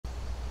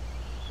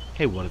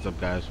Hey, what is up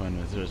guys, my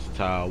name is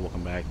Versatile.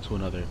 Welcome back to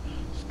another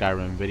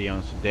Skyrim video,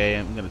 and today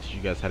I'm going to teach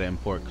you guys how to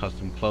import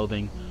custom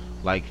clothing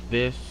like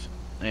this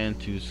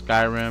into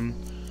Skyrim.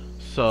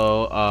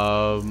 So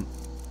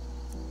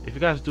if you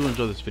guys do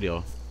enjoy this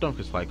video, don't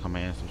forget to like,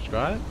 comment, and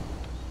subscribe.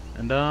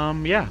 And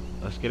yeah,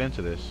 let's get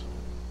into this.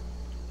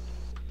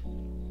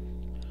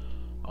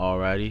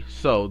 Alrighty,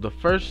 so the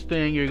first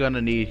thing you're going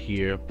to need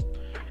here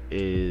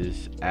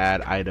is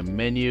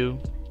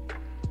AddItemMenu.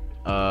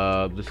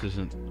 This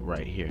isn't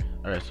right here.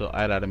 Alright, so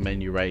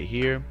AddItemMenu right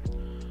here.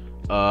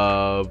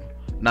 Now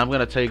I'm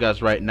gonna tell you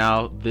guys right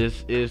now,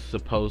 this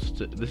isn't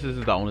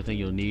the only thing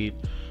you'll need,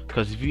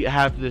 because if you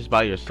have this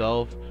by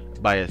itself,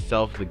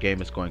 the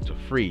game is going to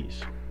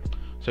freeze.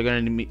 So you're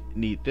gonna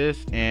need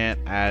this and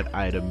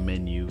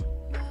AddItemMenu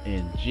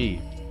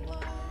ng.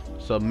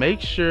 So make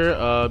sure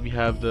you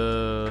have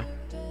the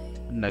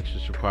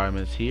Nexus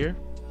requirements here,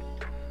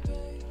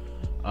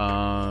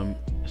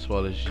 as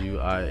well as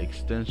UI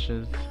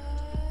extensions.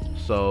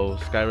 So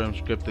Skyrim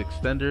script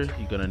extender,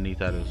 you're gonna need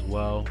that as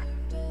well,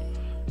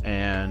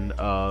 and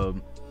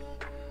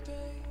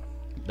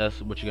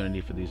that's what you're gonna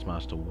need for these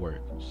mods to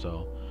work.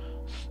 So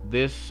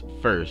this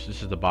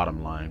is the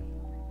bottom line,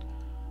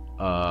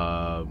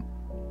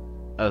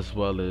 as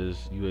well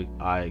as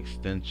UI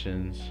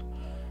extensions.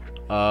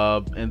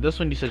 And this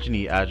one you said you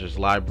need address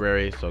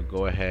library, so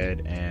go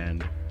ahead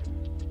and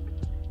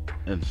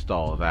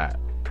install that.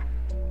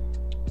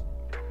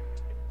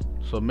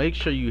 So make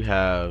sure you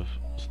have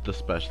the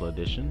special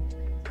edition.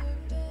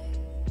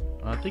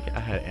 I think I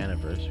had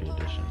anniversary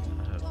edition.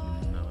 I have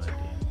no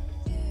idea.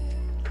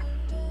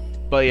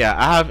 But yeah,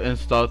 I have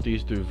installed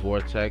these through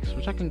Vortex,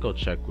 which I can go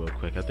check real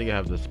quick. I think I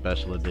have the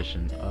special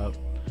edition up.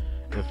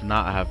 If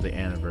not, I have the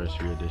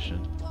anniversary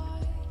edition.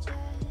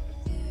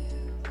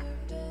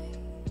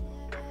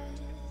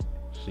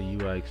 So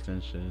UI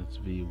extensions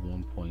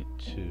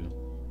v1.2.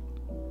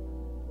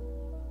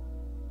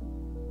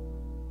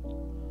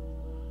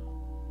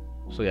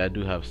 So yeah, I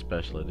do have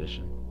special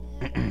edition.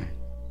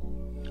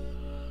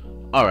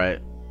 Alright,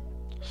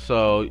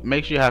 so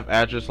make sure you have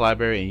address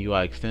library and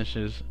UI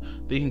extensions.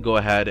 Then you can go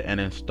ahead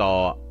and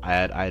install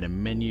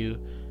AddItemMenu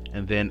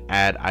and then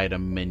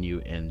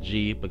AddItemMenu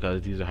ng,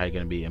 because these are how you're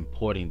going to be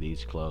importing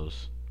these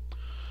clothes.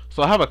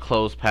 So I have a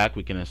clothes pack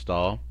we can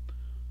install.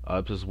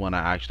 This is one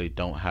I actually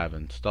don't have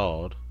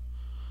installed.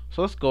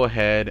 So let's go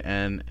ahead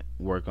and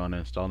work on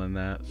installing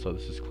that. So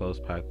this is clothes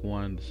pack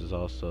 1. This is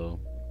also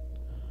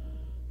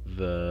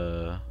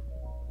the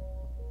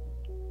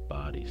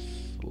body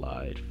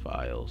slide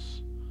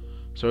files.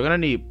 So we're gonna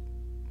need,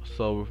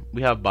 so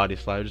we have body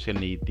slide, we're just gonna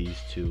need these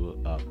two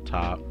up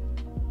top.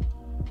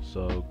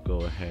 So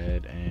go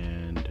ahead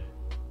and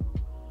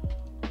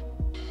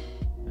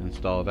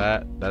install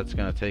that. That's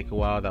gonna take a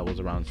while. That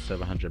was around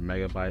 700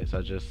 megabytes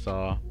I just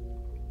saw.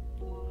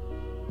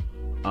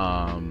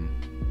 And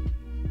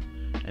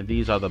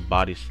these are the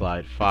body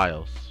slide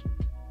files.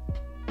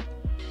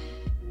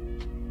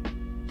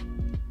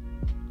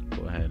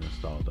 Go ahead and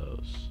install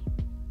those.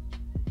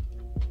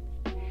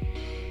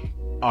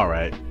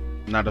 Alright,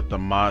 now that the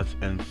mod's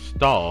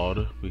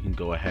installed, we can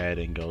go ahead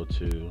and go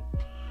to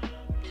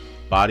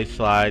body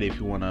slide. If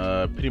you want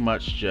to pretty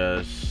much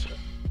just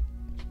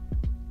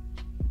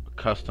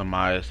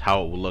customize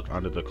how it will look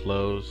under the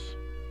clothes,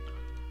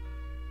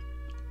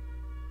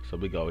 so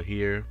we go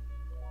here.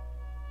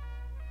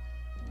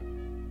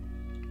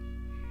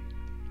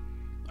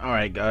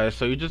 Alright guys,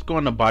 so you just go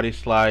on the body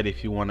slide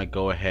if you want to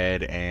go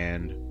ahead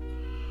and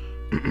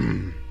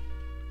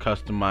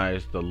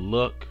customize the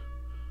look.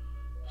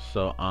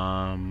 So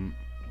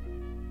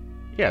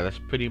yeah, that's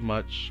pretty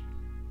much,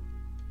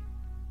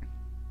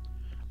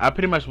 I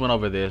pretty much went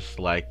over this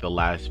like the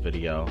last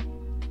video,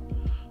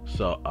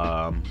 so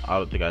I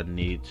don't think I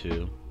need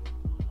to.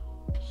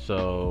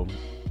 So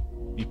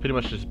you pretty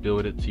much just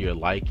build it to your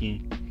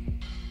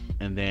liking,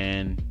 and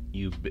then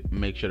you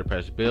make sure to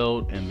press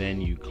build, and then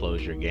you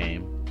close your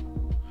game.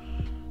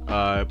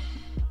 So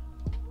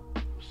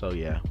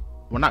yeah,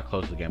 well, not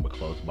close the game, but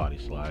close body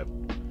slide.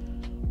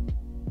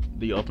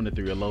 Then you open it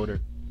through your loader.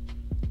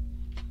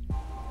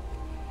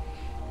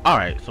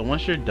 Alright, so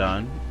once you're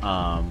done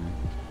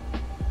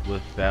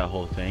with that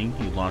whole thing,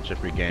 you launch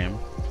up your game.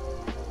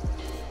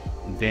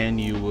 Then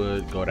you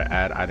would go to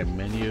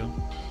AddItemMenu,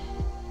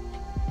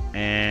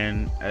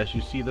 and as you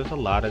see, there's a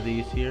lot of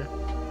these here.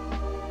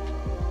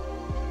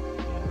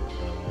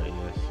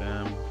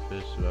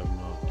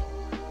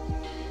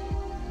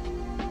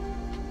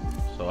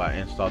 So I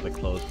installed the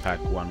clothes pack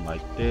 1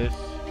 like this.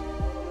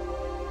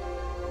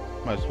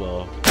 Might as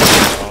well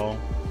install.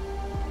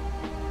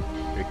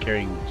 You're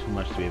carrying too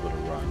much to be able to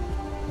run.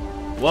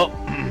 Well,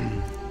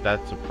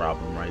 that's a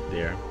problem right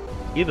there.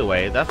 Either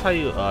way, that's how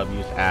you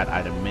use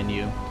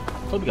AddItemMenu.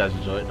 Hope you guys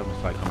enjoyed. Don't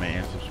forget to like, comment,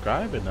 and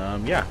subscribe.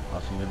 And yeah,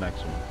 I'll see you in the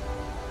next one.